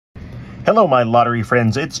Hello my lottery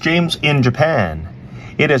friends, it's James in Japan.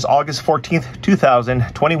 It is August 14th,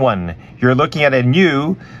 2021. You're looking at a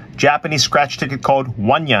new Japanese scratch ticket called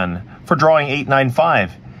WANNYAN for drawing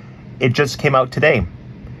 895. It just came out today.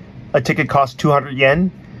 A ticket costs 200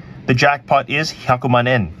 yen. The jackpot is 100,000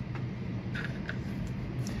 yen.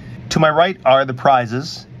 To my right are the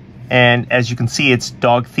prizes, and as you can see, it's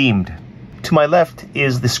dog themed. To my left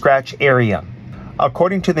is the scratch area.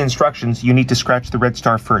 According to the instructions, you need to scratch the red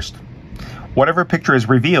star first. Whatever picture is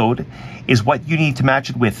revealed is what you need to match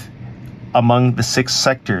it with among the 6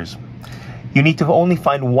 sectors. You need to only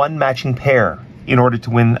find one matching pair in order to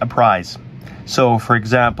win a prize. So, for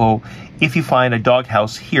example, if you find a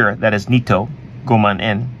doghouse here that is Nito, Goman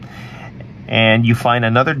En, and you find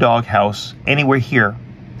another doghouse anywhere here,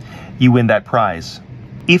 you win that prize.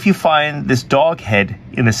 If you find this dog head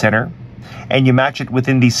in the center and you match it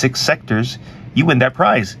within these 6 sectors, you win that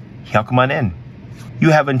prize, 100,000 yen. You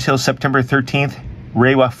have until September 13th,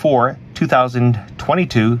 Reiwa 4,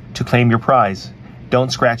 2022 to claim your prize.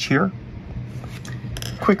 Don't scratch here.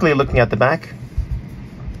 Quickly looking at the back.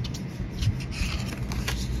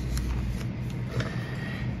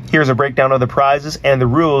 Here's a breakdown of the prizes and the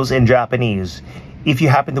rules in Japanese. If you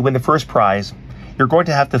happen to win the first prize, you're going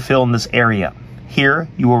to have to fill in this area. Here,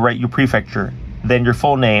 you will write your prefecture, then your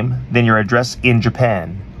full name, then your address in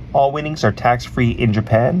Japan. All winnings are tax-free in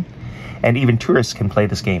Japan, and even tourists can play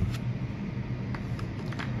this game.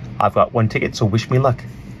 I've got one ticket, so wish me luck.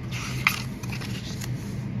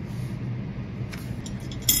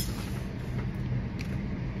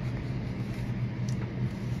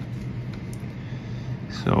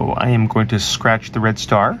 So I am going to scratch the red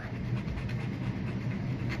star,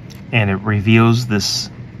 and it reveals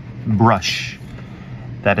this brush.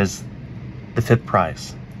 That is the 5th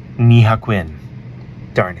prize, 200 yen.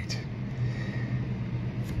 Darn it.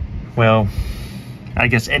 Well, I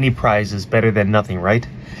guess any prize is better than nothing, right?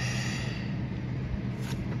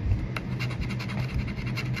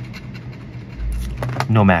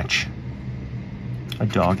 No match. A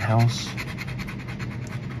doghouse.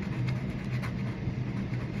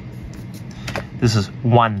 This is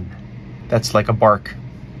 1. That's like a bark.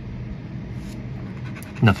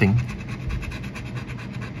 Nothing.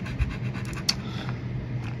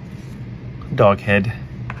 Dog head.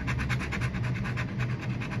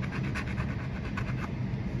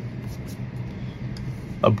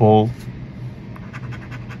 A bowl.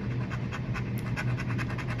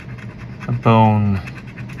 A bone.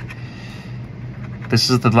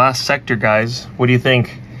 This is the last sector, guys. What do you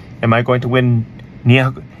think? Am I going to win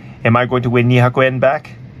 200 yen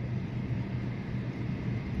back?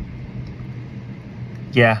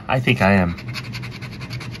 Yeah, I think I am.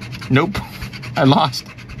 Nope. I lost.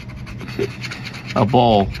 A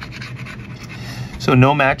ball. So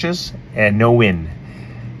no matches and no win.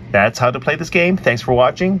 That's how to play this game. Thanks for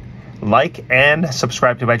watching. Like and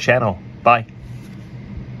subscribe to my channel. Bye.